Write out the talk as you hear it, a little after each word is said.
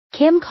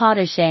Kim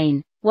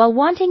Kardashian, while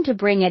wanting to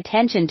bring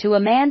attention to a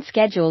man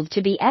scheduled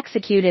to be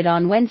executed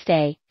on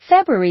Wednesday,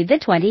 February the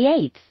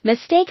 28th,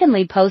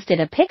 mistakenly posted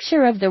a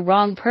picture of the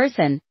wrong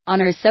person on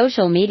her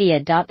social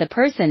media. The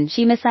person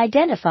she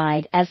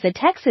misidentified as the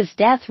Texas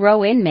death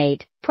row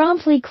inmate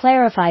promptly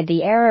clarified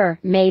the error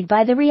made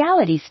by the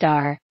reality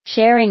star,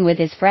 sharing with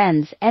his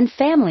friends and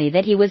family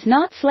that he was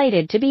not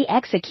slated to be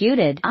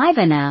executed.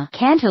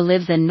 Cantu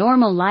lives a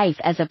normal life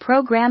as a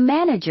program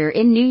manager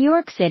in New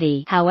York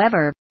City.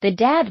 However, the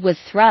dad was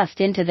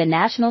thrust into the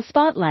national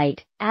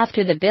spotlight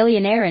after the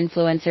billionaire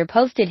influencer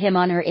posted him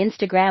on her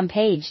Instagram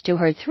page to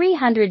her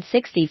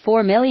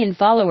 364 million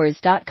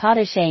followers.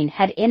 Kardashian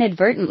had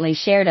inadvertently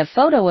shared a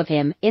photo of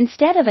him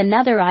instead of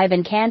another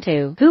Ivan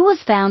Cantu, who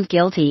was found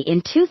guilty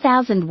in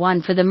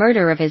 2001 for the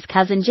murder of his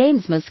cousin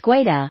James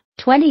Mosqueda,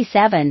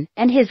 27,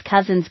 and his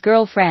cousin's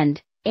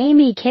girlfriend,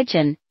 Amy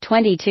Kitchen,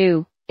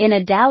 22, in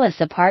a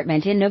Dallas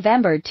apartment in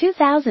November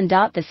 2000.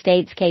 The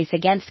state's case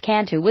against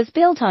Cantu was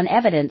built on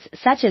evidence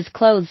such as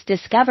clothes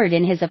discovered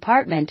in his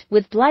apartment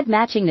with blood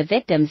matching the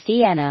victim's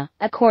DNA,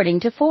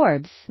 according to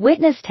Forbes.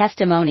 Witness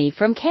testimony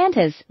from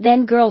Cantu's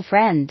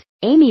then-girlfriend,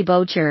 Amy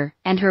Boettcher,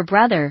 and her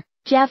brother,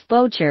 Jeff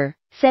Boettcher,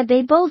 said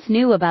they both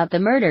knew about the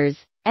murders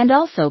and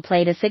also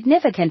played a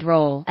significant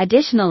role.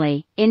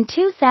 Additionally, in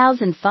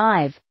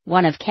 2005,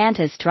 one of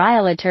Cantu's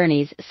trial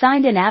attorneys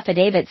signed an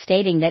affidavit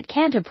stating that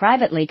Cantu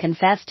privately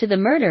confessed to the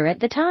murder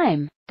at the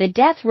time. The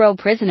death row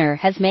prisoner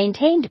has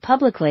maintained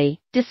publicly,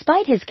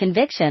 despite his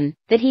conviction,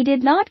 that he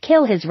did not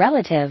kill his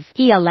relative.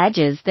 He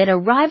alleges that a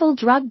rival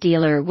drug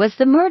dealer was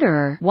the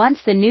murderer.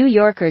 Once the New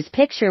Yorker's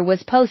picture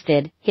was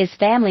posted, his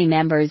family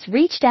members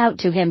reached out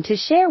to him to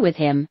share with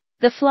him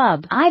the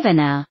flub.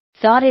 Ivan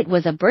thought it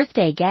was a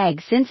birthday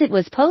gag since it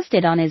was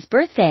posted on his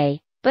birthday,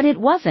 but it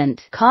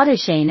wasn't.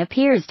 Kardashian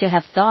appears to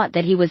have thought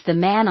that he was the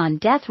man on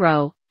death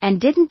row and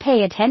didn't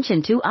pay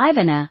attention to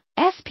Ivan's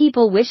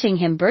people wishing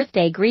him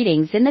birthday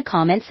greetings in the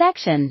comment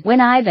section.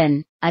 When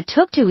Ivan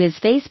took to his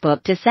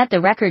Facebook to set the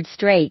record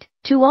straight,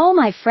 "To all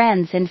my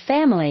friends and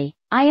family,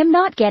 I am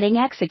not getting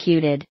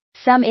executed.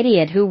 Some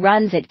idiot who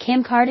runs at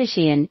Kim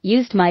Kardashian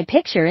used my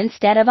picture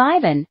instead of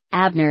Ivan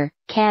Abner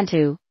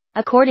Cantu,"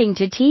 according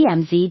to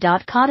TMZ.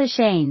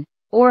 Kardashian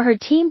or her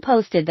team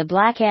posted the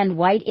black and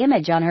white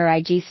image on her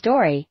IG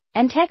story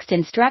and text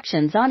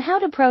instructions on how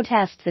to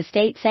protest the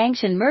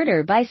state-sanctioned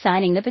murder by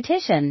signing the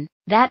petition.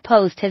 That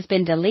post has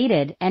been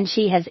deleted and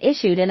she has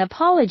issued an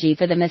apology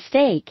for the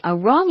mistake. A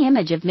wrong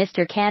image of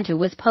Mr. Cantu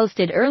was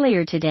posted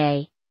earlier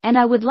today, and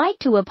I would like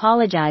to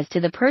apologize to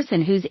the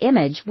person whose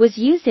image was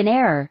used in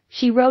error,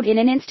 she wrote in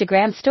an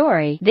Instagram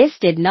story. This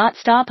did not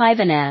stop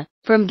Ivan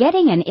from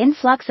getting an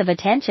influx of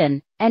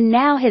attention, and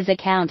now his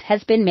account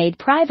has been made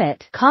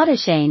private.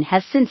 Kardashian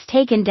has since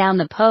taken down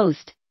the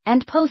post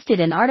and posted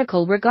an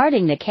article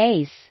regarding the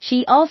case.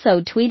 She also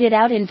tweeted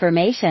out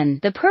information.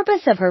 The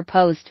purpose of her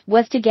post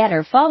was to get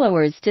her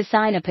followers to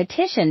sign a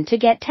petition to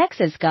get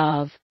Texas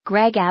Gov.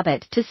 Greg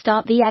Abbott to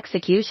stop the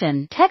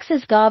execution.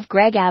 Texas Gov.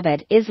 Greg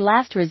Abbott is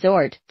last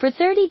resort for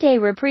 30-day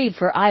reprieve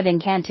for Ivan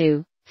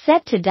Cantu,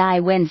 set to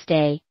die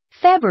Wednesday,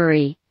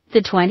 February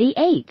the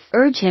 28th.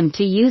 Urge him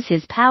to use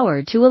his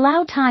power to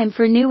allow time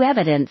for new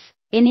evidence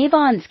in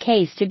Ivan's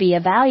case to be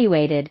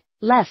evaluated,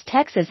 lest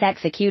Texas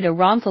execute a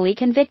wrongfully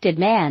convicted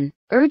man.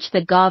 Urge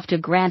the Gov to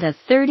grant a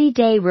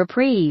 30-day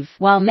reprieve.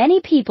 While many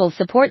people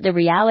support the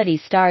reality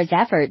star's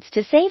efforts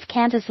to save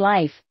Cantu's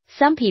life,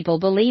 some people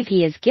believe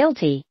he is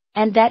guilty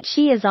and that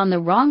she is on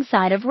the wrong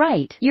side of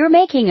right. "You're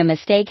making a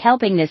mistake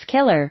helping this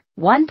killer,"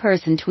 one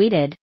person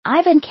tweeted.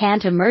 Ivan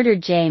Cantu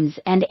murdered James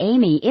and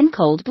Amy in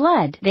cold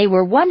blood. They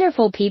were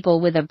wonderful people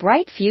with a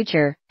bright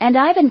future, and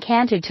Ivan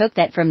Cantu took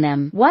that from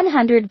them.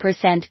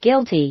 100%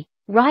 guilty.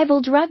 Rival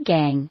drug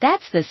gang.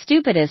 That's the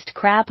stupidest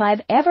crap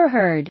I've ever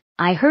heard.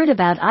 I heard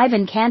about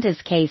Ivan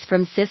Cantu's case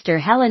from sister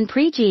Helen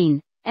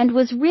Prejean, and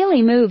was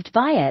really moved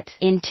by it.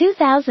 In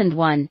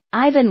 2001,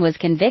 Ivan was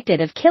convicted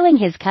of killing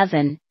his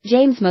cousin,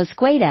 James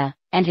Mosqueda,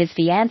 and his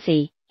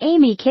fiancée,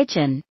 Amy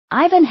Kitchen.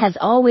 Ivan has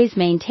always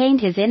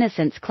maintained his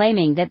innocence,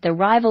 claiming that the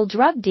rival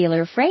drug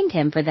dealer framed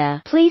him for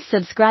the. Please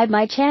subscribe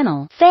my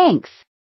channel. Thanks.